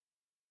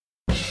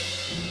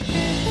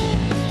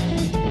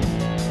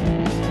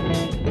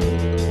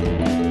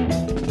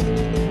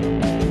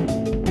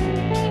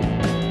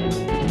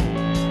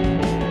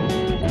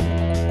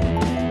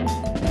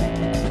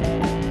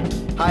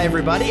Hi,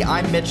 everybody.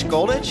 I'm Mitch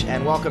Goldich,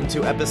 and welcome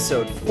to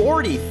episode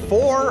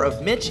 44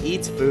 of Mitch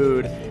Eats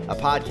Food, a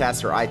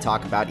podcast where I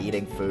talk about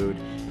eating food.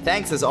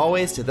 Thanks, as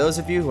always, to those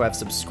of you who have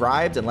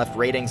subscribed and left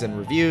ratings and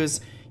reviews.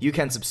 You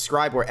can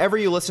subscribe wherever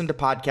you listen to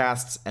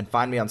podcasts and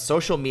find me on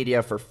social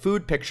media for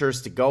food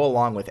pictures to go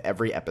along with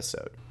every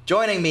episode.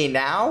 Joining me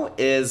now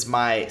is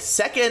my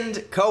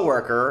second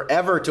coworker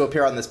ever to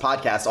appear on this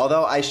podcast,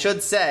 although I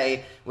should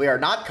say we are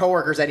not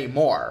coworkers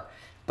anymore.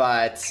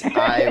 But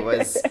I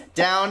was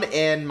down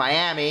in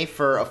Miami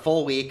for a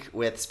full week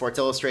with Sports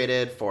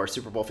Illustrated for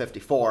Super Bowl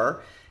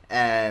 54,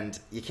 and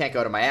you can't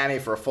go to Miami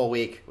for a full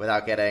week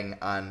without getting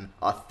an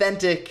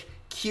authentic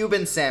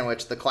Cuban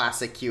sandwich, the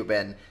classic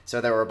Cuban.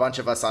 So there were a bunch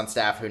of us on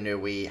staff who knew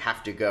we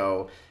have to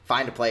go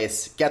find a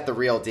place, get the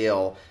real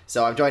deal.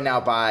 So I'm joined now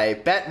by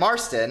Bette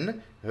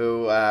Marston,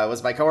 who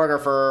was my coworker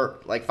for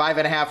like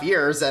 5.5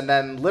 years and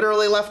then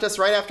literally left us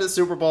right after the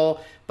Super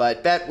Bowl.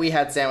 But Bette, we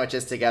had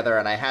sandwiches together,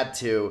 and I had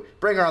to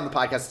bring her on the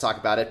podcast to talk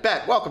about it.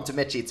 Bette, welcome to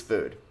Mitch Eats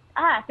Food.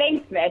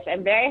 Thanks, Mitch.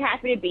 I'm very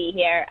happy to be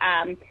here.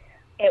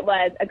 It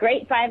was a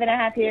great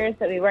 5.5 years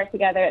that we worked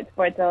together at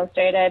Sports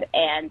Illustrated,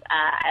 and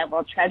I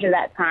will treasure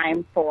that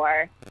time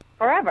for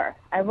forever,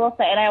 I will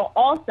say. And I will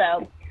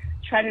also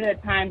treasure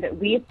the time that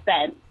we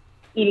spent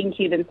eating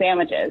Cuban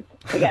sandwiches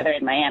together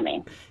in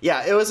Miami.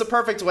 Yeah, it was a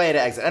perfect way to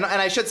exit. And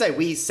I should say,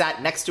 we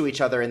sat next to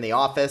each other in the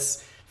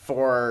office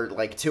for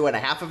like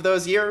 2.5 of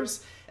those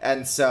years.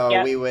 And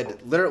so we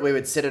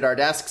would sit at our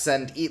desks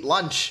and eat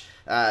lunch,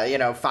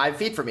 5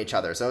 feet from each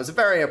other. So it was a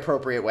very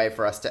appropriate way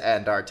for us to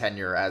end our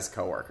tenure as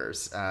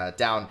coworkers,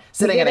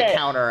 sitting at a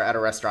counter at a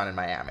restaurant in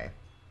Miami.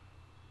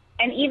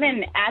 And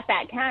even at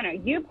that counter,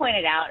 you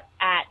pointed out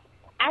at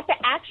the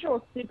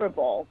actual Super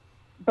Bowl,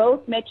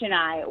 both Mitch and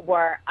I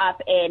were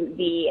up in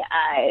the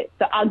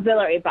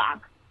auxiliary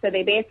box. So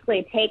they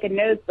basically take a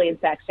nosebleed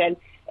section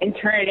and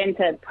turn it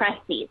into press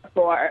seats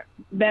for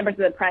members of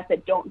the press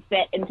that don't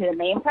fit into the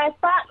main press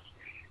box.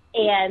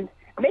 And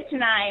Mitch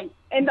and I,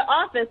 in the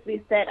office, we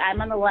sit,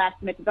 I'm on the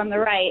left, Mitch is on the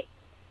right.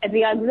 At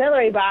the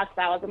auxiliary box,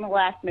 I was on the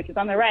left, Mitch was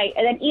on the right.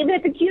 And then even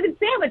at the Cuban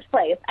sandwich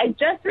place, I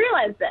just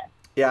realized this.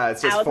 Yeah,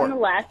 it's just I was on the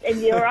left and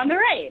you were on the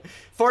right.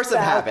 Force of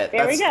habit.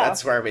 There we go.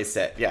 That's where we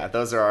sit. Yeah,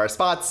 those are our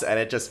spots, and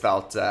it just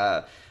felt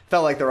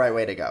like the right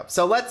way to go.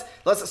 So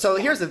So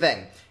here's the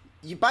thing.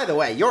 By the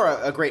way, you're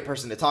a great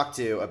person to talk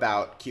to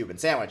about Cuban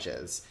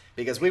sandwiches,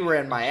 because we were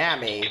in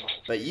Miami,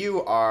 but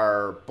you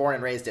are born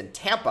and raised in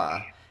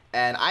Tampa,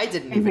 and I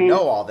didn't even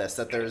know all this,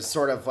 that there's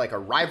sort of like a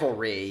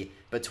rivalry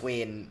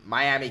between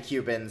Miami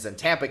Cubans and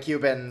Tampa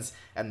Cubans,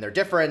 and they're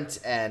different,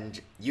 and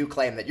you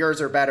claim that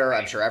yours are better.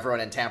 I'm sure everyone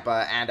in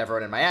Tampa and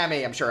everyone in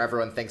Miami, I'm sure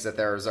everyone thinks that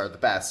theirs are the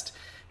best.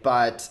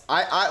 But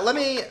let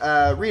me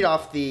read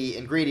off the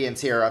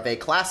ingredients here of a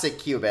classic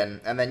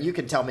Cuban, and then you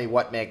can tell me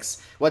what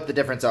the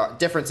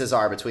differences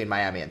are between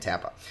Miami and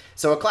Tampa.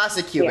 So a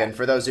classic Cuban,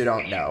 for those who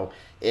don't know,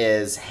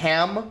 is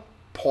ham,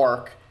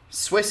 pork,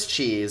 Swiss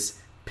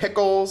cheese,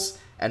 pickles,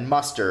 and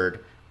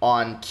mustard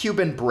on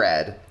Cuban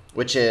bread,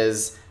 which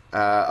is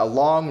a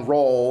long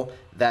roll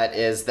that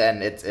is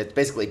then it's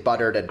basically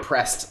buttered and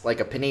pressed like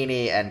a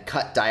panini and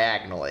cut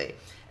diagonally.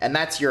 And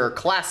that's your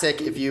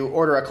classic. If you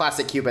order a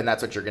classic Cuban,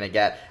 that's what you're going to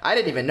get. I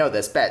didn't even know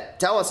this. Bette,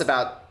 tell us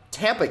about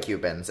Tampa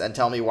Cubans and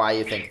tell me why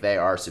you think they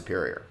are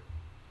superior.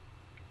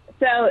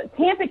 So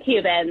Tampa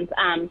Cubans,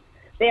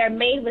 they are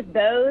made with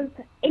those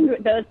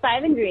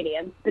 5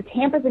 ingredients. The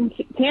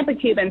Tampa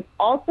Cubans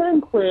also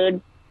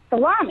include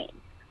salami,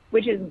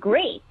 which is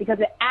great because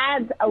it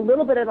adds a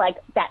little bit of like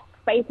that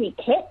spicy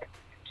kick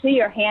to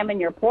your ham and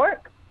your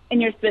pork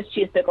and your Swiss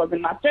cheese, pickles,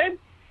 and mustard.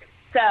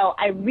 So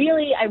I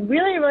really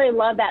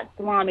love that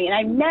salami, and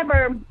I've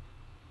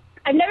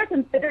never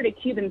considered a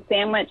Cuban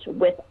sandwich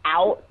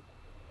without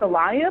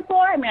salami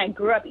before. I mean, I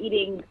grew up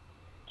eating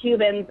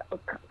Cubans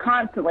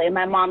constantly.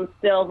 My mom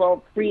still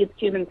will freeze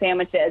Cuban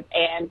sandwiches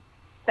and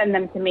send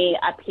them to me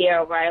up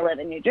here where I live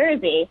in New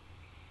Jersey.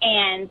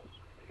 And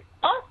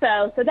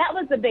also, so that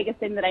was the biggest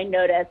thing that I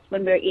noticed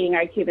when we were eating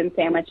our Cuban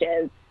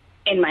sandwiches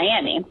in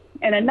Miami.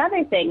 And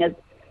another thing is,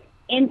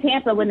 in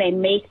Tampa, when they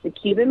make the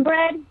Cuban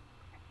bread,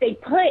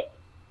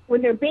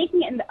 when they're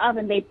baking it in the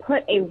oven, they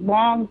put a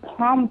long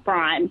palm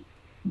frond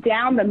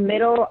down the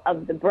middle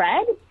of the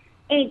bread,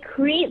 and it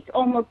creates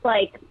almost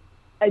like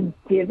a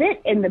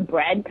divot in the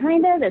bread,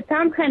 kind of. It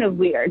sounds kind of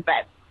weird,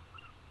 but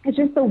it's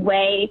just the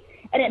way,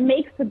 and it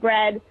makes the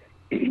bread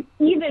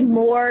even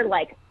more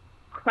like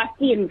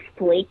crusty and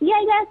flaky,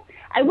 I guess.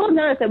 I will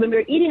notice that when we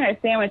were eating our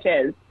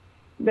sandwiches,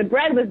 the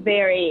bread was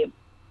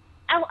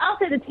I'll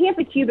say the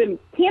Tampa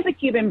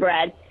Cuban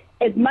bread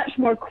is much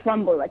more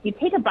crumbly. Like, you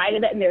take a bite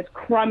of it and there's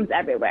crumbs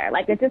everywhere.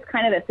 Like, it's just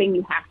kind of a thing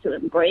you have to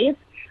embrace.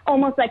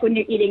 Almost like when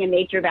you're eating a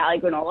Nature Valley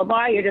granola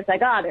bar, you're just like,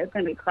 there's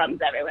going to be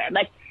crumbs everywhere.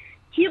 Like,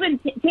 Tampa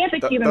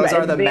Cuban bread those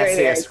are the very,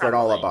 messiest very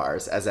granola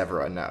bars, as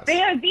everyone knows.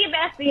 They are the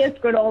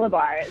messiest granola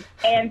bars,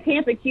 and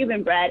Tampa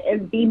Cuban bread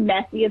is the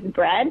messiest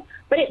bread,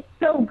 but it's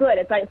so good.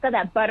 It's got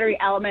that buttery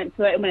element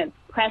to it, and when it's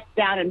pressed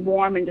down and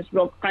warm and just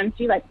real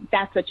crunchy, like,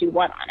 that's what you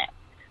want on it.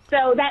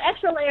 So that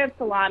extra layer of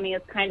salami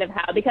is kind of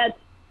how, because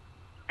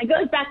it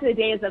goes back to the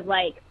days of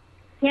like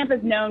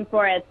Tampa's known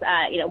for its,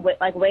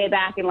 like way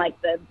back in like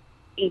the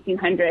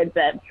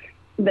 1800s,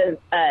 the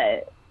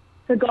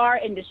cigar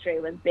industry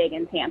was big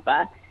in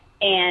Tampa.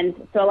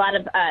 And so a lot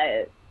of,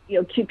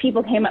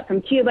 people came up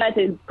from Cuba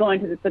to go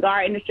into the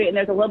cigar industry, and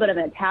there's a little bit of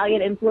an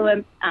Italian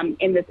influence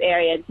in this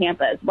area in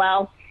Tampa as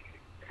well.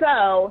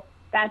 So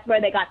that's where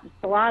they got the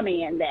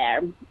salami in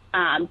there.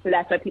 So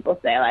that's why people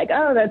say, like,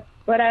 oh, that's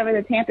whatever,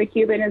 the Tampa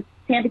Cuban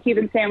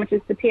sandwich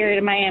is superior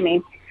to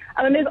Miami.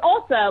 And there's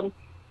also,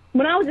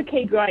 when I was a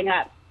kid growing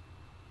up,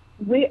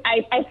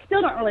 I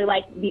still don't really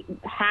like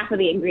half of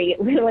the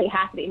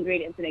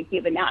ingredients in a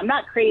Cuban. Now, I'm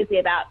not crazy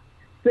about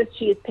Swiss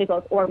cheese,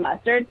 pickles, or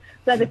mustard.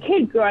 So as a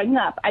kid growing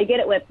up, I get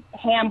it with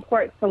ham,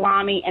 pork,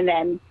 salami, and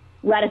then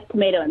lettuce,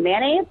 tomato, and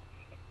mayonnaise.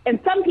 And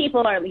some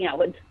people are,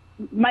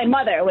 my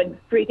mother would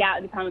freak out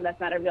and tell me that's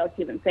not a real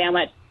Cuban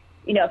sandwich.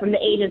 From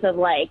the ages of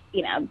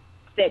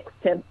 6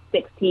 to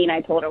 16,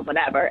 I told her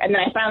whatever. And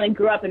then I finally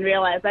grew up and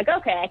realized, like,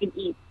 okay, I can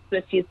eat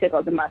Swiss cheese,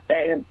 pickles, and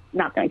mustard, and it's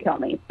not going to kill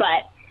me.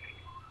 But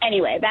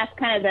anyway, that's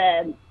kind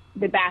of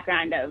the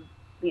background of,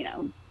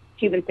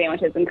 Cuban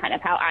sandwiches and kind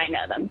of how I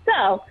know them.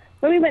 So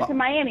when we went to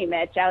Miami,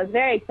 Mitch, I was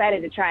very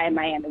excited to try a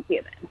Miami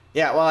Cuban.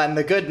 Yeah, well, and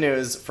the good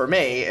news for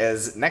me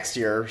is next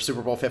year,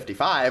 Super Bowl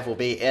 55 will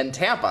be in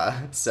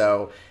Tampa.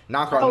 So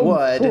knock on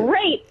wood.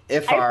 Great.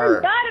 I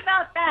forgot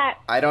about that.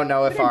 I don't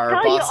know if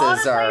our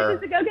bosses are.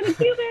 To go get a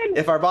Cuban.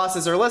 If our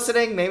bosses are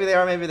listening, maybe they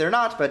are, maybe they're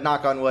not. But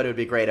knock on wood, it would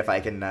be great if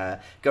I can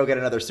go get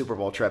another Super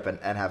Bowl trip and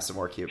have some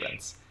more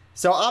Cubans.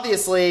 So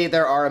obviously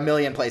there are a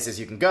million places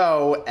you can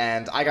go,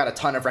 and I got a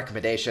ton of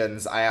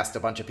recommendations. I asked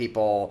a bunch of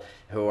people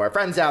who are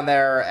friends down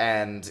there,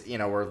 and,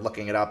 we're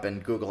looking it up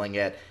and Googling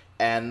it.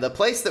 And the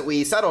place that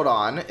we settled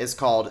on is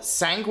called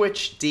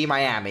Sandwich de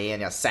Miami,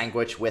 and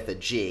Sandwich with a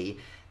G.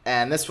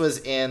 And this was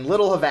in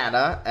Little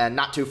Havana, and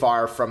not too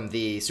far from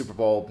the Super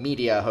Bowl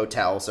media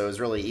hotel, so it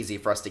was really easy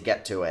for us to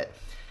get to it.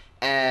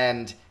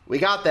 And we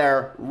got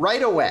there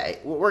right away.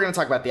 We're going to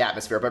talk about the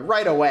atmosphere, but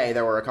right away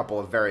there were a couple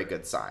of very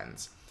good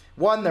signs.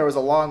 One, there was a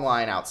long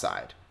line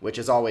outside, which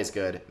is always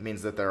good. It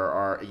means that there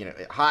are,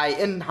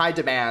 high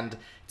demand.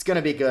 It's going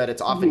to be good.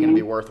 It's often going to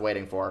be worth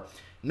waiting for.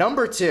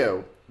 Number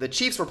two, the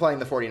Chiefs were playing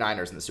the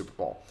 49ers in the Super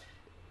Bowl.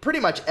 Pretty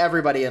much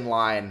everybody in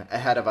line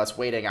ahead of us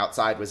waiting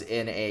outside was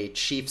in a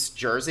Chiefs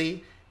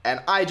jersey.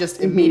 And I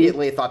just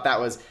immediately thought that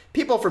was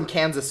people from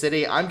Kansas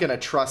City. I'm going to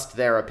trust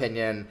their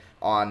opinion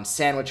on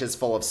sandwiches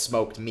full of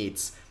smoked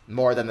meats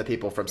more than the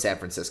people from San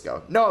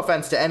Francisco. No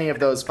offense to any of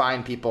those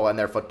fine people and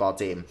their football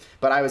team,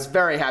 but I was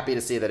very happy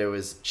to see that it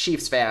was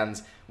Chiefs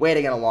fans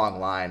waiting in a long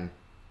line.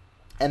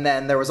 And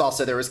then there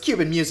was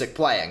Cuban music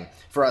playing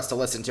for us to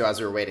listen to as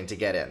we were waiting to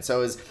get in.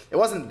 So it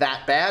wasn't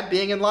that bad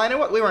being in line.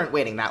 We weren't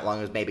waiting that long.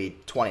 It was maybe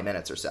 20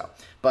 minutes or so.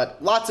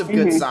 But lots of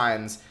good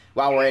signs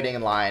while we're waiting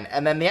in line.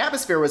 And then the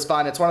atmosphere was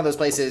fun. It's one of those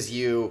places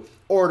you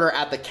order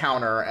at the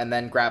counter and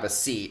then grab a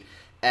seat.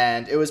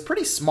 And it was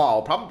pretty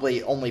small,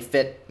 probably only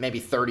fit maybe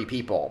 30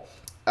 people.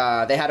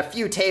 They had a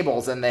few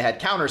tables and they had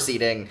counter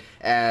seating,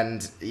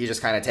 and you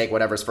just kind of take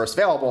whatever's first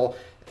available.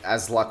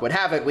 As luck would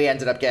have it, we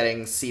ended up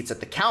getting seats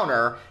at the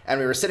counter, and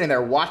we were sitting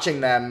there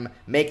watching them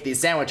make these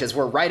sandwiches.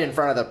 We're right in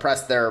front of the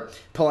press. They're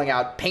pulling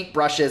out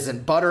paintbrushes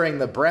and buttering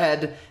the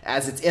bread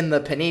as it's in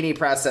the panini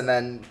press and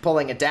then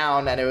pulling it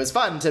down. And it was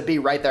fun to be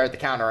right there at the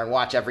counter and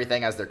watch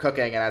everything as they're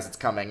cooking and as it's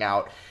coming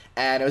out.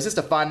 And it was just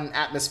a fun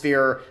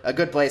atmosphere, a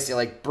good place,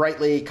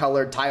 brightly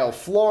colored tile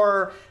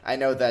floor. I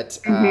know that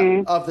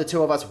of the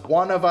two of us,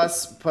 one of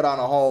us put on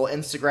a whole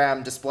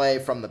Instagram display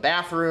from the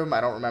bathroom. I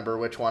don't remember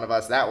which one of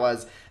us that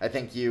was. I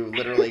think you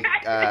literally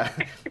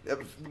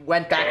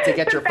went back to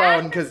get your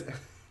phone because...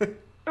 The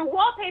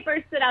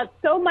wallpaper stood out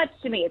so much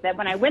to me that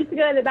when I went to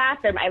go to the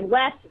bathroom, I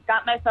left,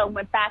 got my phone,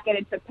 went back in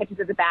and took pictures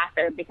of the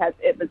bathroom because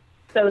it was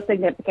so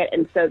significant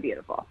and so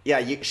beautiful.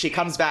 Yeah, she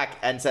comes back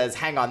and says,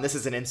 hang on, this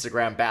is an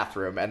Instagram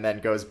bathroom, and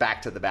then goes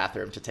back to the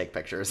bathroom to take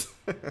pictures.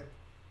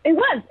 It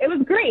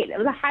was great. It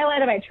was a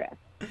highlight of my trip.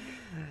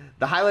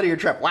 The highlight of your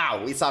trip.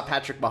 Wow, we saw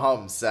Patrick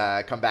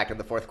Mahomes come back in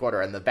the fourth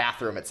quarter in the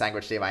bathroom at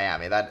Sandwich de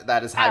Miami.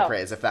 That is high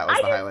praise if that was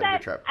the highlight of your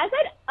trip. I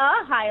said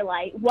a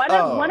highlight,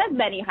 one of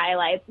many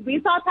highlights.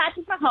 We saw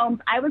Patrick Mahomes.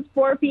 I was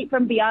 4 feet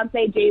from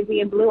Beyonce, Jay-Z,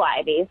 and Blue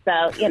Ivy,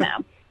 so,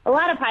 a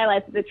lot of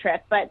highlights of the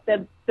trip, but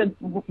the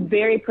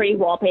very pretty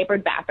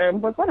wallpapered bathroom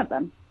was one of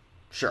them.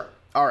 Sure.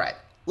 All right.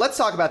 Let's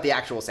talk about the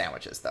actual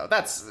sandwiches, though.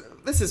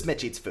 This is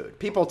Mitch Eats Food.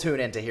 People tune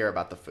in to hear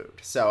about the food,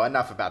 so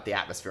enough about the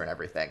atmosphere and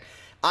everything.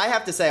 I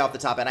have to say off the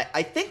top, and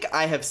I think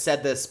I have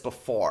said this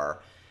before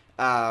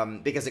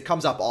because it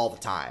comes up all the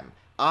time.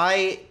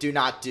 I do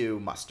not do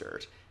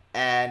mustard,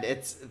 and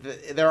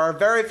there are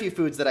very few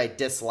foods that I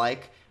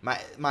dislike.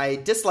 My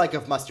dislike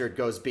of mustard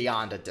goes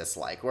beyond a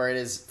dislike, where it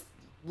is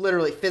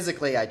literally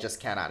physically I just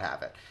cannot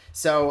have it.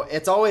 So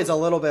it's always a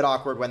little bit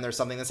awkward when there's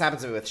something. This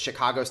happens to me with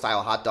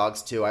Chicago-style hot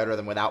dogs, too. I order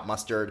them without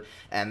mustard,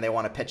 and they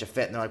want to pitch a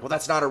fit, and they're like, well,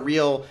 that's not a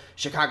real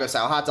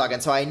Chicago-style hot dog.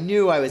 And so I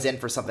knew I was in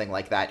for something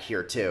like that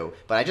here, too.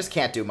 But I just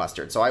can't do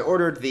mustard. So I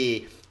ordered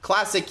the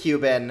classic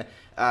Cuban,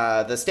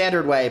 the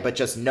standard way, but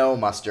just no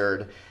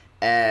mustard.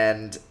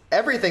 And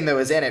everything that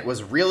was in it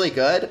was really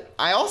good.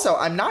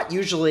 I'm not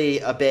usually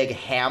a big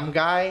ham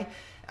guy.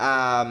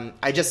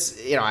 I just,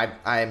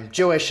 I'm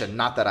Jewish, and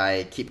not that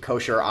I keep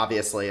kosher,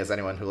 obviously, as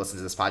anyone who listens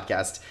to this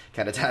podcast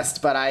can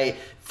attest, but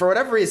for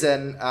whatever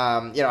reason,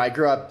 I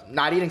grew up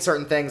not eating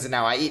certain things, and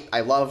now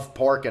I love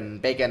pork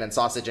and bacon and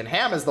sausage, and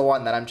ham is the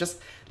one that I'm just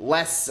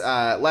less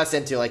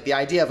into. Like, the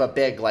idea of a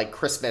big, like,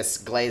 Christmas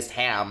glazed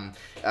ham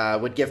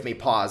would give me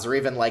pause, or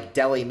even like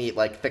deli meat,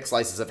 like thick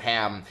slices of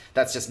ham.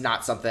 That's just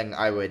not something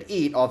I would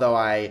eat, although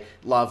I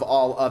love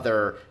all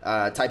other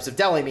types of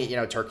deli meat,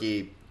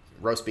 turkey,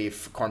 roast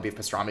beef, corned beef,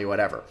 pastrami,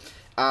 whatever.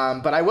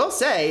 But I will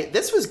say,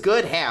 this was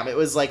good ham. It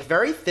was like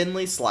very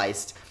thinly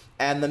sliced,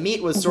 and the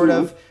meat was sort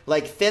of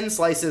like thin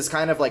slices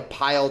kind of like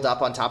piled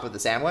up on top of the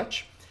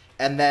sandwich.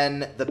 And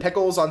then the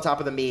pickles on top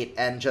of the meat,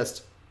 and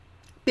just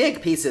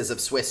big pieces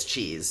of Swiss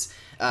cheese,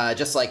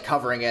 just like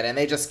covering it. And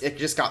it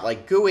just got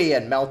like gooey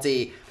and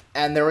melty.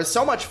 And there was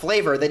so much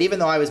flavor that even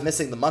though I was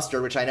missing the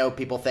mustard, which I know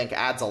people think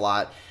adds a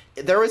lot,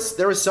 there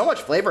was so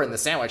much flavor in the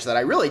sandwich that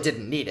I really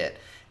didn't need it.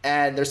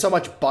 And there's so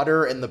much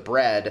butter in the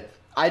bread.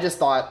 I just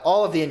thought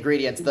all of the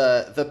ingredients,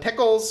 the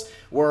pickles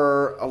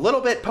were a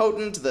little bit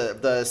potent,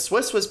 the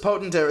Swiss was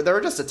potent, there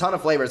were just a ton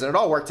of flavors, and it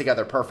all worked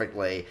together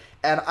perfectly.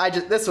 And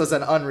this was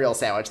an unreal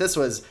sandwich. This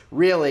was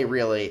really,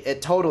 really,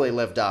 it totally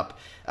lived up.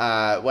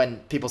 When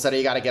people said, oh,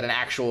 you got to get an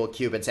actual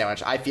Cuban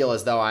sandwich, I feel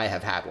as though I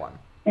have had one.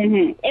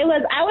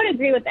 Mm-hmm. I would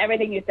agree with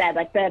everything you said.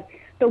 Like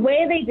the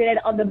way they did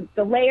it,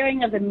 the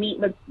layering of the meat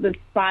was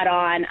spot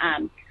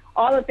on.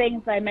 All the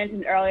things I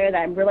mentioned earlier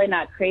that I'm really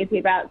not crazy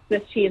about,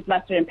 Swiss cheese,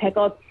 mustard, and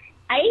pickles,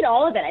 I eat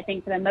all of it, I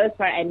think, for the most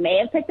part. I may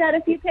have picked out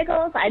a few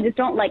pickles. I just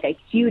don't like a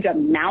huge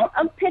amount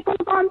of pickles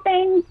on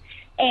things.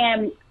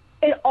 And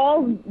it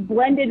all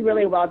blended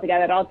really well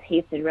together. It all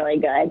tasted really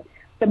good.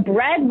 The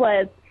bread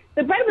was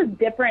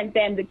different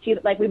than the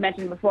Cuban, like we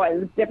mentioned before. It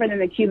was different than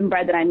the Cuban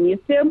bread that I'm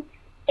used to.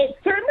 It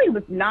certainly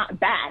was not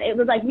bad. It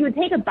was like you would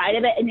take a bite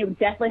of it, and you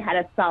definitely had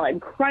a solid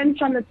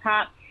crunch on the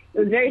top. It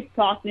was very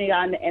soft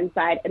on the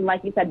inside. And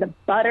like you said, the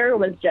butter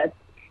was just,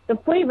 the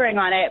flavoring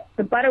on it,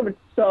 the butter was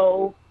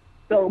so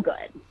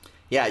good.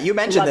 Yeah, you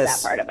mentioned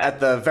this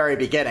at the very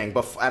beginning,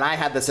 and I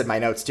had this in my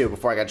notes too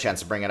before I got a chance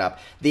to bring it up.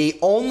 The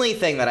only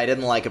thing that I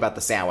didn't like about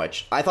the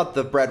sandwich, I thought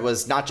the bread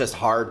was not just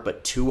hard,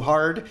 but too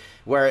hard,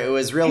 where it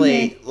was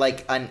really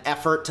like an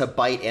effort to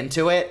bite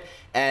into it.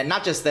 And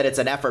not just that it's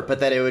an effort,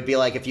 but that it would be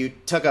like if you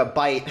took a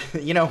bite,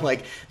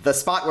 like the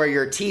spot where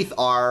your teeth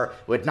are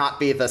would not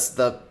be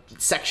the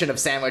section of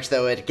sandwich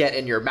that would get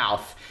in your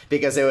mouth,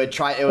 because it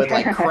would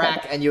like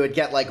crack, and you would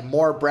get like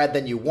more bread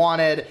than you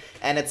wanted.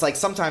 And it's like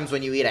sometimes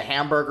when you eat a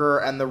hamburger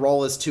and the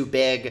roll is too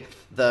big,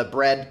 the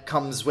bread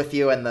comes with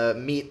you and the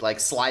meat like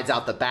slides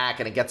out the back,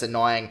 and it gets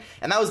annoying.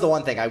 And that was the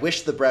one thing. I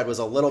wish the bread was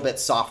a little bit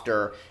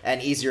softer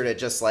and easier to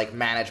just like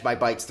manage my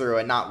bites through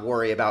and not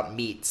worry about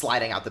meat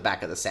sliding out the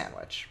back of the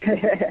sandwich.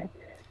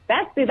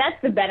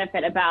 That's the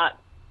benefit about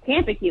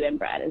Tampa Cuban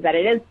bread, is that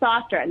it is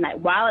softer, and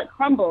that while it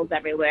crumbles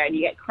everywhere and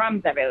you get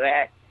crumbs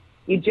everywhere,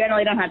 you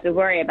generally don't have to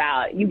worry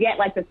about, you get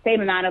like the same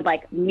amount of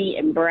like meat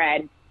and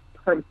bread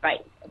per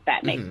bite, if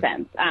that makes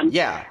sense.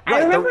 Yeah,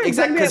 right.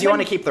 Exactly, because you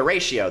want to keep the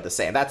ratio the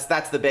same. That's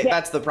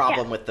the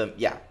problem with the,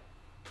 Yeah,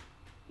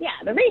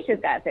 the ratio's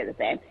got to stay the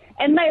same.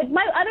 And my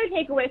other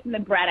takeaway from the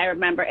bread, I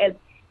remember, is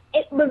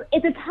at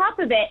the top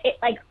of it, it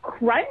like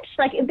crunched,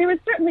 like there was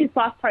certainly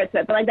soft parts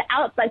of it, but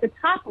like the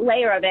top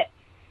layer of it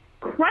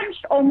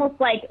crunched almost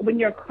like when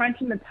you're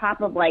crunching the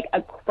top of like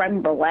a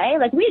creme brulee.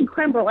 Like we had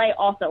creme brulee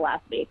also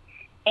last week,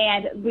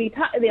 and we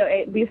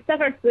stuck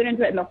our spoon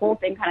into it, and the whole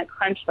thing kind of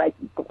crunched like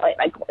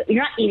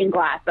you're not eating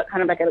glass, but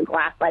kind of like in a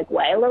glass-like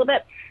way a little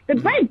bit. The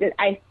bread did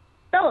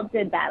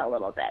that a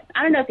little bit.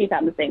 I don't know if you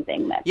found the same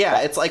thing.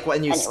 It's like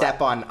when you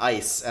step on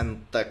ice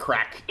and the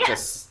crack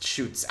just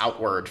shoots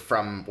outward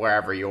from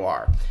wherever you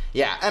are.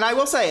 Yeah, and I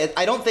will say,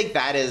 I don't think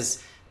that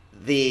is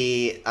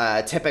the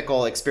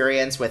typical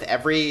experience with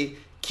every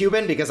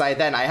Cuban, because I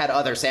had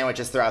other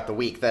sandwiches throughout the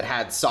week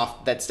that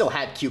still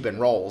had Cuban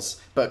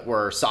rolls, but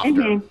were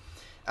softer.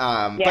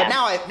 But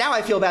now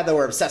I feel bad that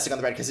we're obsessing on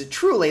the bread, because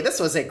this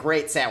was a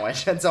great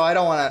sandwich, and so I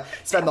don't want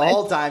to spend the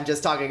whole time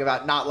just talking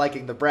about not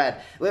liking the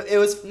bread. It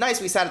was nice.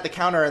 We sat at the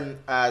counter,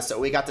 and so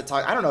we got to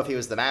talk. I don't know if he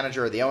was the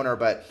manager or the owner,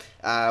 but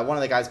one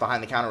of the guys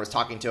behind the counter was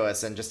talking to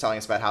us and just telling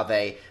us about how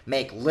they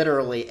make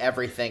literally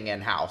everything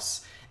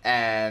in-house.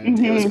 And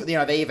it was,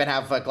 they even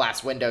have a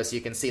glass window so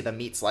you can see the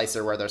meat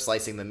slicer where they're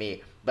slicing the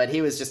meat. But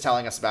he was just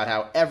telling us about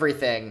how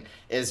everything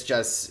is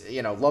just,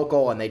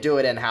 local, and they do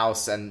it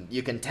in-house, and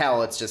you can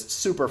tell it's just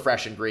super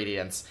fresh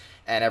ingredients,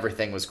 and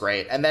everything was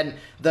great. And then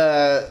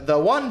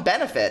the one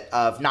benefit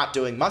of not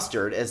doing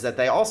mustard is that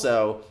they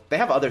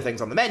have other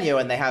things on the menu,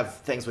 and they have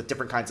things with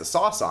different kinds of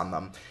sauce on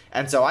them.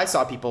 And so I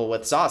saw people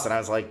with sauce, and I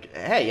was like,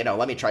 hey,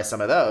 let me try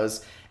some of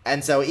those.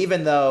 And so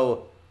even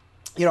though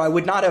I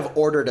would not have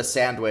ordered a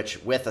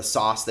sandwich with a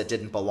sauce that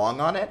didn't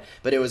belong on it,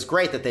 but it was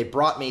great that they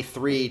brought me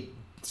 3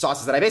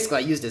 sauces that I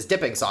used as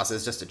dipping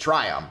sauces just to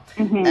try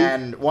them.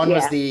 And one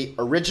was the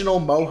original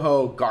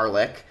mojo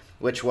garlic,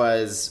 which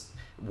was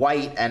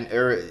white, and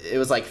it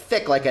was like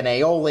thick like an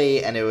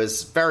aioli, and it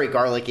was very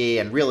garlicky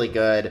and really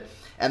good.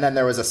 And then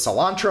there was a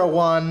cilantro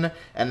one,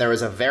 and there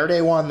was a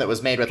verde one that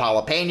was made with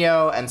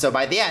jalapeno. And so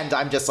by the end,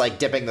 I'm just like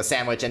dipping the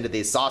sandwich into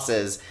these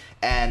sauces,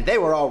 and they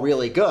were all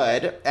really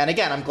good. And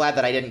again, I'm glad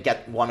that I didn't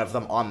get one of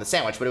them on the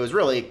sandwich, but it was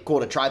really cool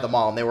to try them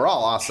all, and they were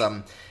all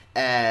awesome.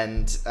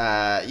 And,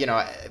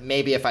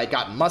 maybe if I'd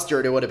gotten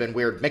mustard, it would have been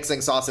weird mixing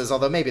sauces,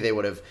 although maybe they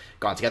would have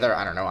gone together.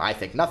 I don't know. I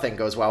think nothing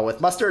goes well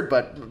with mustard,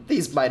 but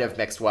these might have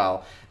mixed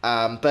well.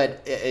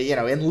 But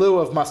in lieu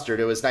of mustard,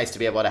 it was nice to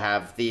be able to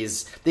have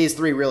these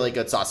three really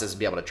good sauces and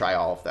be able to try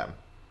all of them.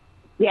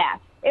 Yeah.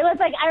 It was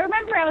like, I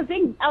remember I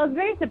was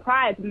very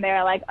surprised when they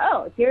were like,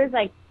 oh, here's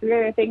like 3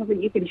 other things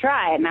that you can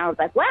try. And I was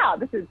like, wow,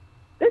 this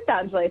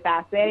sounds really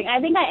fascinating.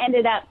 I think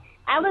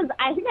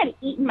I'd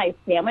eaten my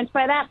sandwich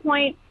by that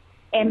point.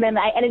 And then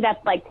I ended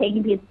up like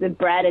taking pieces of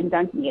bread and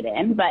dunking it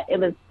in, but it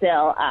was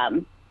still,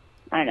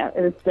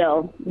 it was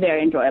still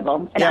very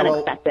enjoyable and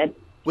unexpected.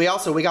 We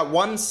got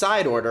one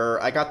side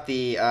order. I got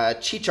the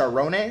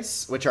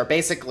chicharrones, which are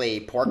basically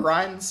pork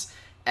rinds,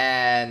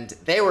 and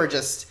they were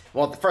just,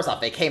 well, first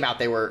off, they came out,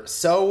 they were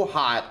so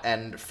hot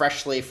and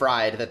freshly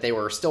fried that they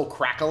were still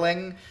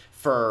crackling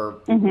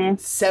for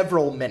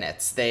several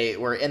minutes. They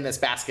were in this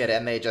basket,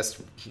 and they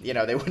just,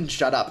 they wouldn't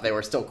shut up. They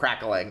were still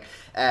crackling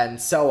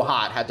and so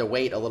hot, had to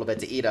wait a little bit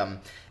to eat them.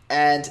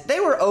 And they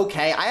were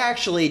okay. I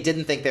actually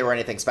didn't think they were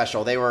anything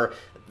special. They were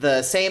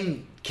the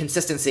same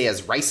consistency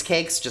as rice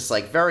cakes, just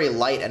like very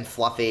light and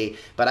fluffy,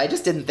 but I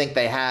just didn't think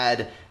they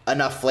had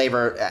enough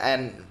flavor.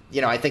 And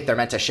I think they're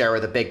meant to share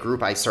with a big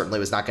group. I certainly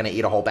was not going to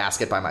eat a whole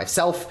basket by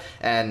myself.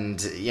 And,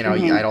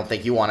 I don't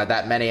think you wanted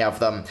that many of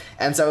them.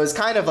 And so it was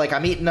kind of like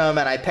I'm eating them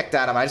and I picked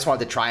at them. I just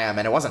wanted to try them,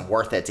 and it wasn't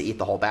worth it to eat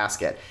the whole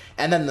basket.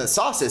 And then the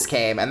sauces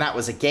came, and that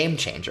was a game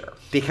changer,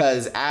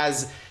 because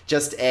as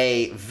just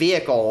a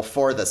vehicle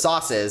for the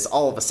sauces,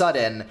 all of a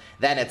sudden,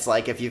 then it's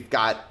like if you've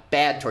got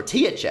bad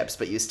tortilla chips,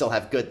 but you still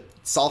have good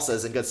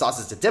salsas and good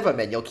sauces to dip them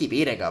in, you'll keep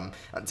eating them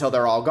until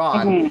they're all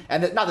gone.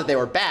 And not that they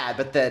were bad,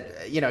 but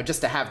that,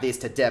 just to have these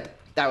to dip,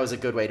 that was a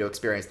good way to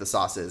experience the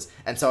sauces.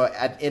 And so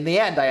in the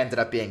end, I ended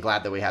up being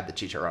glad that we had the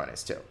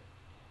chicharrones too.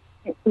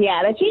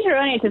 Yeah, the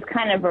chicharrones just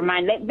kind of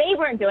they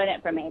weren't doing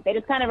it for me. They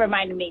just kind of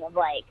reminded me of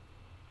like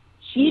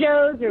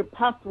Cheetos or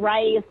puffed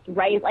rice,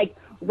 like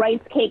rice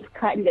cakes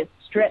cut into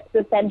strips,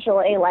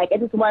 essentially. Like it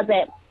just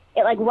wasn't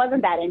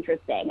that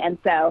interesting. And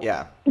so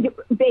yeah,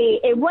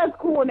 it was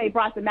cool when they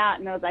brought them out,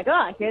 and I was like,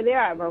 oh, here they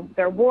are.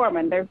 They're warm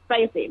and they're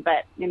spicy,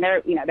 but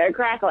they're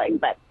crackling.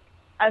 But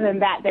other than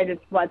that, there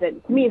just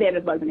wasn't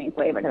any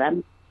flavor to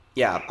them.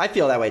 Yeah, I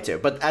feel that way too.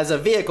 But as a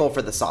vehicle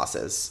for the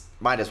sauces,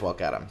 might as well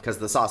get them, because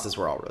the sauces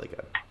were all really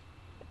good.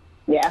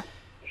 Yeah.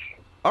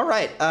 All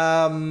right,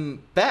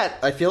 Bet,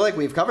 I feel like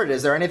we've covered.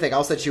 Is there anything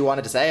else that you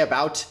wanted to say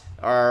about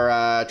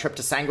our trip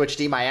to Sandwich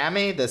de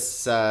Miami,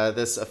 this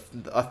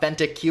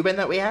authentic Cuban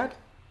that we had?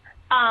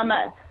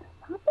 I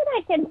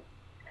think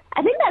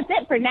that's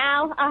it for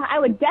now. I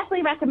would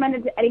definitely recommend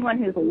it to anyone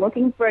who's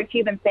looking for a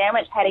Cuban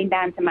sandwich heading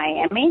down to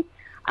Miami.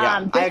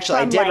 Yeah,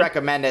 I did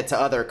recommend it to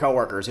other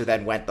coworkers who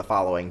then went the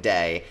following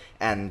day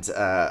and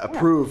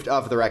approved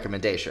of the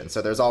recommendation.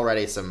 So there's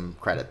already some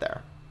credit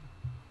there.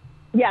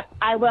 Yep,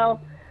 I will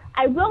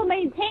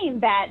maintain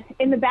that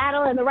in the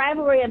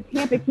rivalry of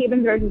Tampa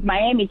Cubans versus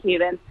Miami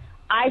Cubans,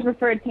 I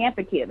prefer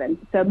Tampa Cubans.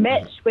 So,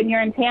 Mitch, when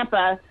you're in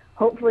Tampa,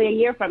 hopefully a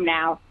year from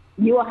now,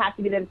 you will have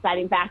to be the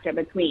deciding factor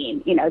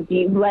between,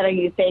 whether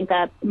you think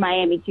a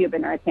Miami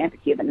Cuban or a Tampa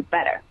Cuban is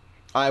better.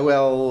 I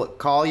will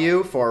call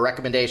you for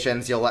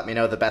recommendations. You'll let me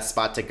know the best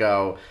spot to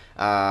go.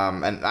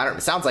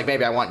 It sounds like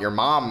maybe I want your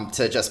mom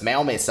to just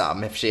mail me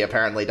some, if she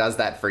apparently does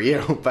that for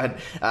you. But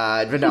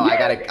no,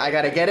 I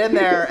gotta get in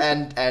there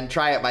and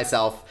try it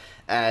myself.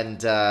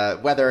 And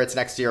whether it's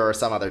next year or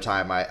some other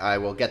time, I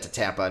will get to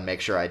Tampa and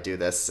make sure I do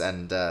this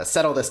and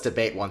settle this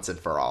debate once and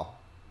for all.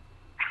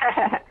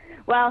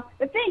 Well,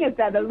 the thing is,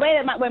 though, the way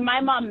that when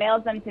my mom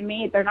mails them to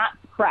me, they're not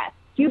pressed.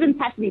 Cubans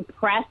have to be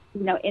pressed,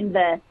 in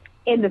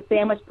the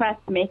sandwich press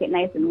to make it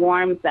nice and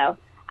warm. So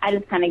I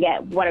just kind of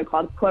get what are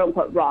called "quote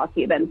unquote" raw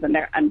Cubans, and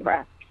they're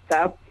unpressed.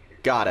 So.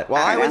 Got it.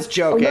 Well, I was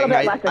joking.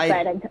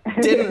 I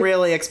didn't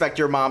really expect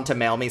your mom to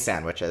mail me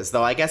sandwiches,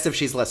 though I guess if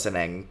she's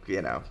listening,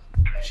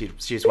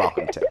 she's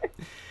welcome to.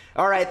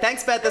 All right.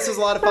 Thanks, Bet. This was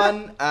a lot of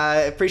fun.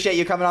 Appreciate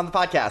you coming on the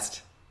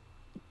podcast.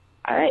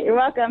 All right. You're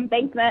welcome.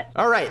 Thanks, Bet.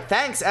 All right.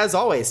 Thanks, as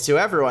always, to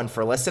everyone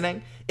for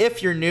listening.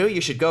 If you're new, you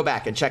should go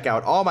back and check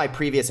out all my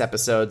previous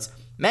episodes.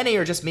 Many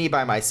are just me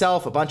by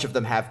myself. A bunch of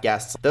them have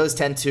guests. Those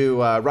tend to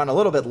run a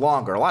little bit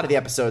longer. A lot of the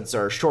episodes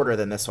are shorter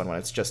than this one when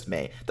it's just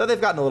me, though they've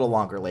gotten a little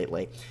longer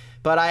lately.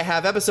 but I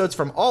have episodes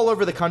from all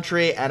over the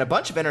country and a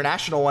bunch of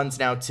international ones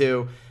now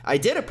too. I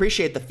did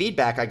appreciate the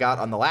feedback I got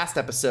on the last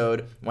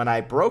episode when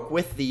I broke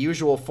with the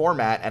usual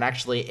format and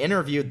actually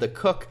interviewed the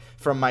cook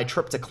from my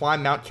trip to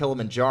climb Mount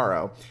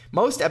Kilimanjaro.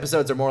 Most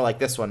episodes are more like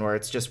this one, where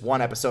it's just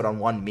one episode on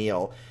one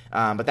meal,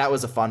 but that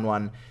was a fun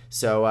one.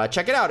 So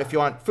check it out if you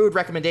want food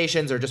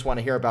recommendations or just want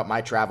to hear about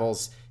my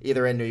travels,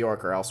 either in New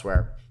York or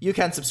elsewhere. You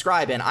can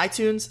subscribe in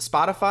iTunes,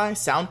 Spotify,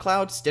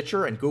 SoundCloud,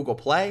 Stitcher, and Google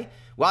Play.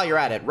 While you're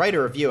at it, write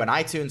a review in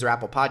iTunes or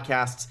Apple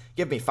Podcasts.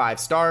 Give me 5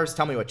 stars.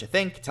 Tell me what you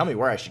think. Tell me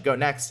where I should go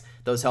next.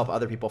 Those help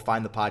other people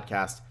find the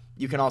podcast.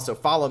 You can also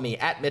follow me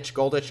at Mitch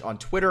Goldich on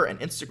Twitter and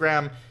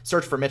Instagram.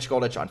 Search for Mitch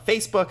Goldich on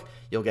Facebook.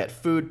 You'll get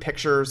food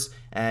pictures,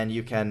 and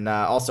you can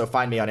also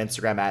find me on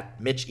Instagram at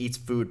Mitch Eats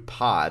Food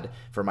Pod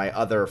for my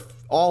other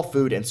all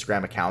food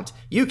Instagram account.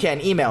 You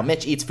can email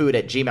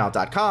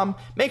mitcheatsfood@gmail.com.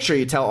 Make sure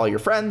you tell all your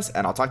friends,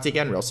 and I'll talk to you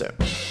again real soon.